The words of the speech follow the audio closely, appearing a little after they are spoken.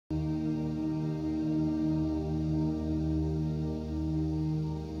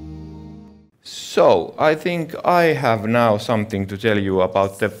So, I think I have now something to tell you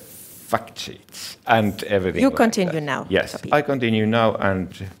about the fact sheets and everything. You continue now. Yes, Topi. I continue now, and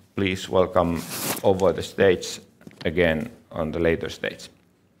please welcome over the stage again on the later stage.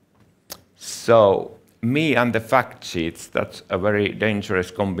 So, me and the fact sheets, that's a very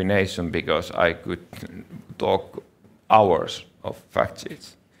dangerous combination because I could talk hours of fact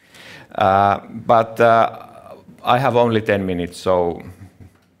sheets. But I have only 10 minutes, so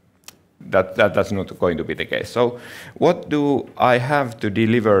that's not going to be the case. So what do I have to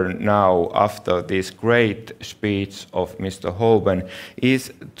deliver now after this great speech of Mr. Haapanen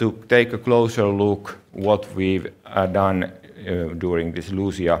is to take a closer look what we've done during this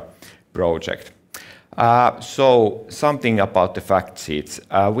LUCIA project. So something about the fact sheets.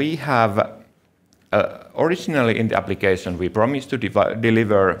 We have originally in the application we promised to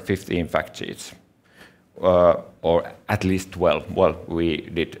deliver 15 fact sheets, or at least 12. Well, we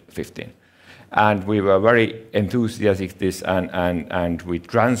did 15. And we were very enthusiastic this, and we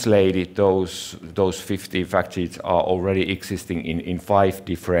translated those 50 fact sheets are already existing in 5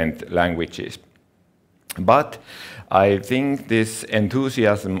 different languages. But I think this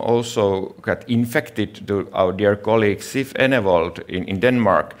enthusiasm also got infected to our dear colleague Sif Enevold in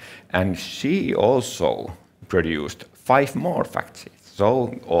Denmark, and she also produced 5 more fact sheets.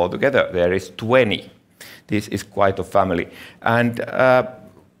 So altogether there is 20. This is quite a family. And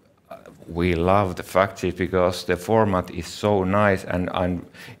we love the fact sheet because the format is so nice, and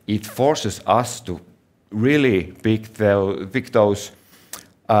it forces us to really pick those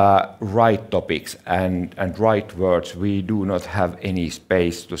right topics and right words. We do not have any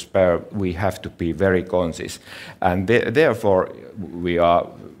space to spare. We have to be very conscious. And therefore, we are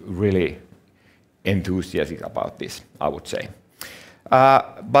really enthusiastic about this, I would say.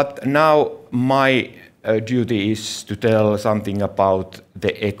 But now my duty is to tell something about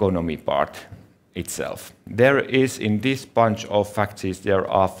the economy part itself. There is, in this bunch of fact sheets, there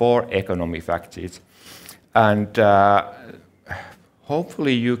are 4 economy fact sheets. And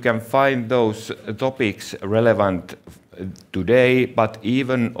hopefully you can find those topics relevant today, but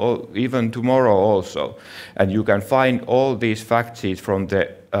even tomorrow also. And you can find all these fact sheets from the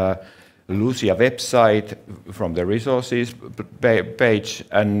LUCIA website, from the resources page,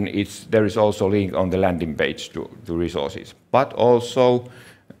 and there is also a link on the landing page to resources. But also,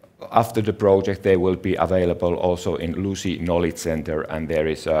 after the project, they will be available also in LUCIA Knowledge Center, and there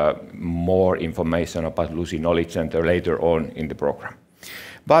is more information about LUCIA Knowledge Center later on in the program.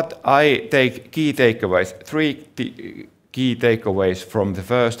 But I take key takeaways, 3 key takeaways from the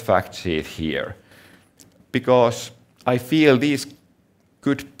first fact sheet here, because I feel these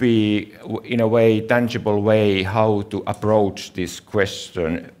could be, in a way, tangible way how to approach this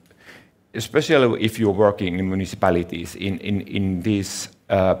question, especially if you're working in municipalities, in this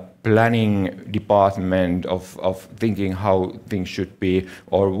planning department of thinking how things should be,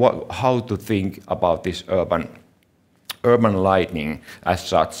 or how to think about this urban lighting as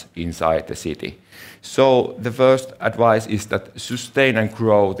such inside the city. So the first advice is that sustain and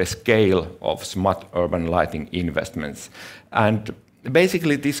grow the scale of smart urban lighting investments. And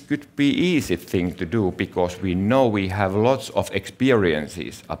basically, this could be an easy thing to do because we know we have lots of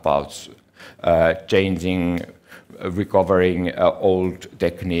experiences about changing, recovering old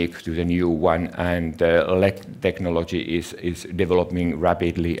technique to the new one, and LED technology is developing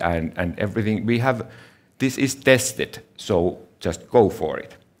rapidly, and everything we have. This is tested, so just go for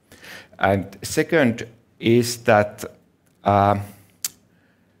it. And second is that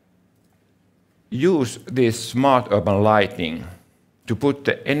use this smart urban lighting to put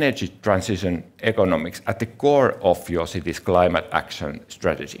the energy transition economics at the core of your city's climate action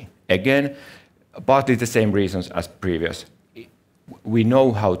strategy. Again, partly the same reasons as previous. We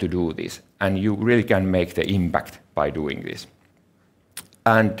know how to do this, and you really can make the impact by doing this.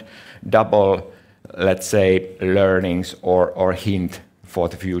 And double, let's say, learnings or hint for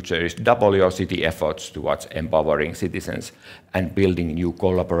the future is double your city efforts towards empowering citizens and building new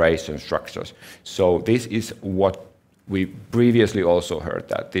collaboration structures. So this is what we previously also heard,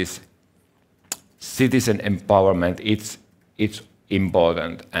 that this citizen empowerment, it's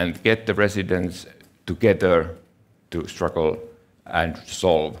important, and get the residents together to struggle and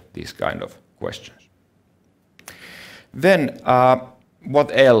solve these kind of questions. Then,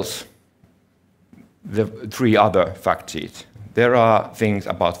 what else? The 3 other fact sheets. There are things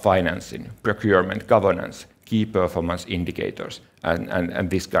about financing, procurement, governance, key performance indicators, and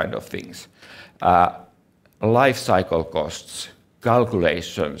this kind of things. Life cycle costs,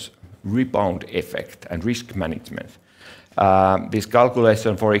 calculations, rebound effect, and risk management. This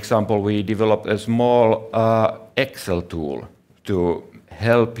calculation, for example, we developed a small Excel tool to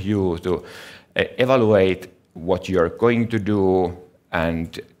help you to evaluate what you're going to do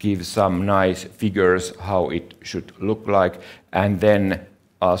and give some nice figures how it should look like, and then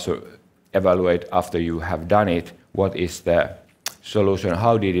also evaluate after you have done it, what is the solution,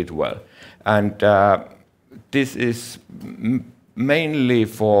 how did it well. And this is mainly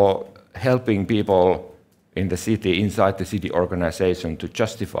for helping people in the city, inside the city organization, to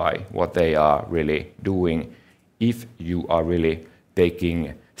justify what they are really doing if you are really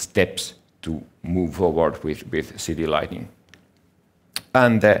taking steps to move forward with city lighting.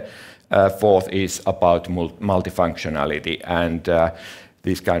 And the fourth is about multifunctionality and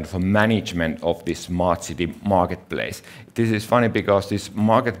this kind of a management of this smart city marketplace. This is funny because this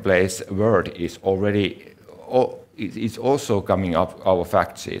marketplace word is already, it's also coming up our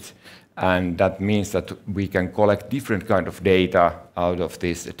fact sheets. And that means that we can collect different kind of data out of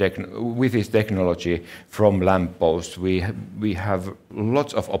this with this technology from lampposts. We have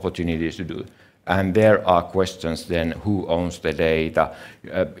lots of opportunities to do. And there are questions then, who owns the data?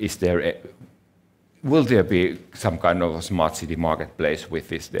 Will there be some kind of a smart city marketplace with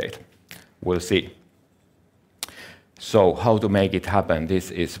this data? We'll see. So how to make it happen? This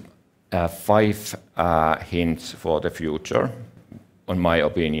is 5 hints for the future, in my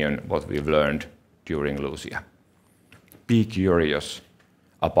opinion, what we've learned during LUCIA. Be curious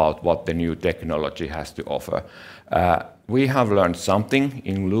about what the new technology has to offer. We have learned something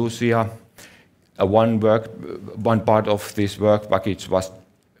in LUCIA. One part of this work package was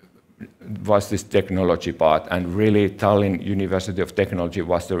this technology part, and really Tallinn University of Technology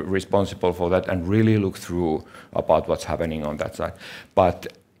was responsible for that and really looked through about what's happening on that side. But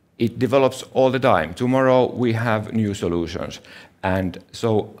it develops all the time. Tomorrow we have new solutions. And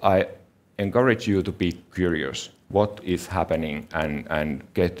so I encourage you to be curious what is happening and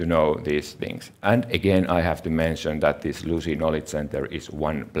get to know these things. And again, I have to mention that this LUCIA Knowledge Center is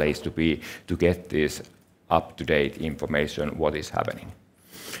one place to be to get this up-to-date information, what is happening.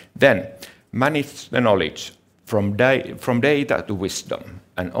 Then, manage the knowledge from data to wisdom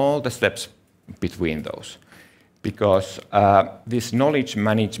and all the steps between those. Because this knowledge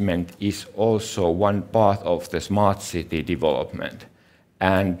management is also one part of the smart city development.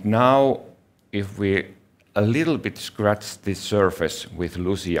 And now, if we a little bit scratch the surface with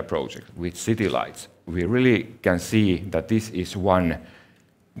LUCIA project, with city lights, we really can see that this is one,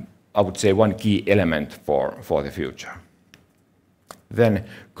 I would say, one key element for the future. Then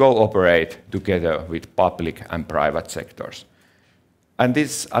cooperate together with public and private sectors. And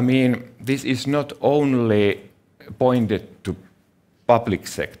this, I mean, this is not only pointed to public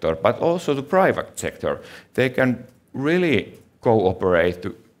sector, but also the private sector. They can really cooperate.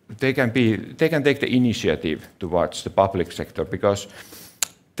 They can take the initiative towards the public sector, because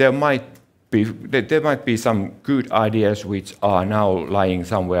there might be some good ideas which are now lying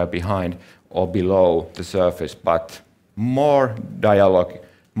somewhere behind or below the surface, but more dialogue,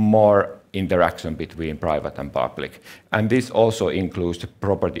 more interaction between private and public. And this also includes the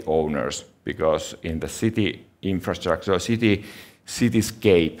property owners, because in the city infrastructure,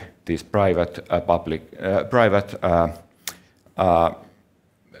 cityscape, these private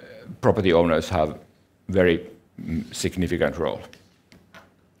property owners have very significant role.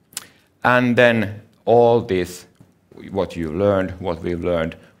 And then all this, what you learned, what we've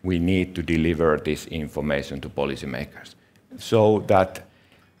learned, we need to deliver this information to policymakers so that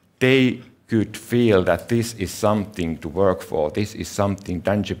they could feel that this is something to work for, this is something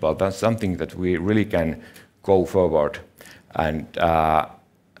tangible, that's something that we really can go forward. And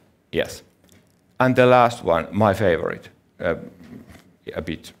yes. And the last one, my favorite, a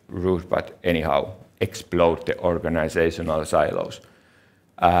bit rude, but anyhow, explode the organizational silos.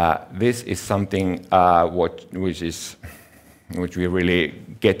 This is something which we really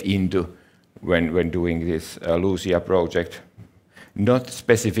get into when doing this LUCIA project. Not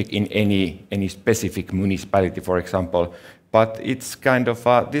specific in any specific municipality, for example, but it's kind of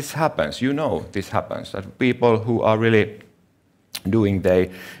this happens. You know, this happens, that people who are really doing their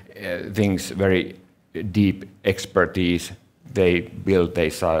things very deep expertise, they build their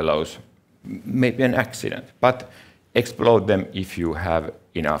silos. Maybe an accident, but explode them if you have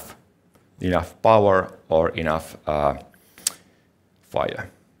enough power or enough fire.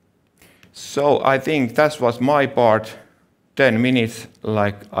 So I think that was my part. 10 minutes,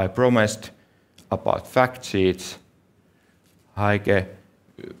 like I promised, about fact sheets. Heike,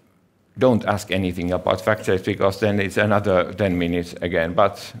 don't ask anything about fact sheets, because then it's another 10 minutes again,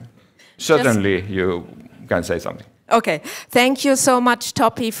 but certainly you can say something. Okay, thank you so much,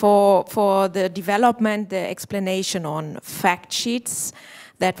 Topi, for the development, the explanation on fact sheets.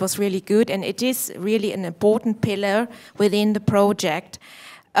 That was really good, and it is really an important pillar within the project.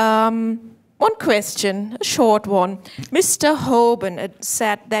 One question, a short one. Mr. Haapanen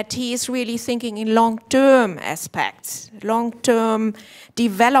said that he is really thinking in long-term aspects, long-term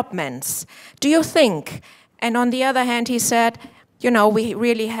developments. Do you think, and on the other hand he said, you know, we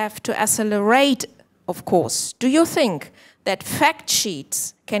really have to accelerate, of course. Do you think that fact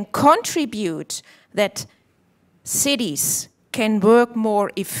sheets can contribute that cities can work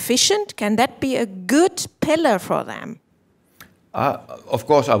more efficient? Can that be a good pillar for them? Of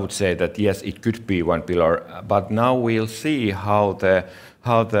course, I would say that yes, it could be one pillar, but now we'll see how the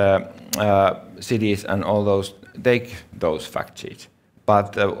cities and all those take those fact sheets.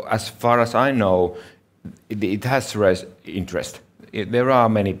 But as far as I know, it has raised interest. There are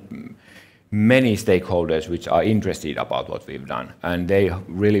many stakeholders which are interested about what we've done, and they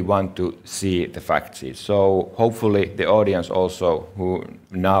really want to see the fact sheet. So hopefully the audience also, who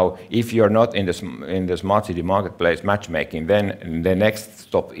now, if you're not in the smart city marketplace matchmaking, then the next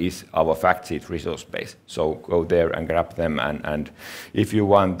stop is our fact sheet resource base. So go there and grab them, and if you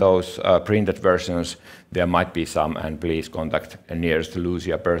want those printed versions, there might be some, and please contact a nearest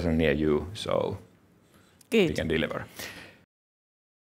LUCIA person near you, so we can deliver.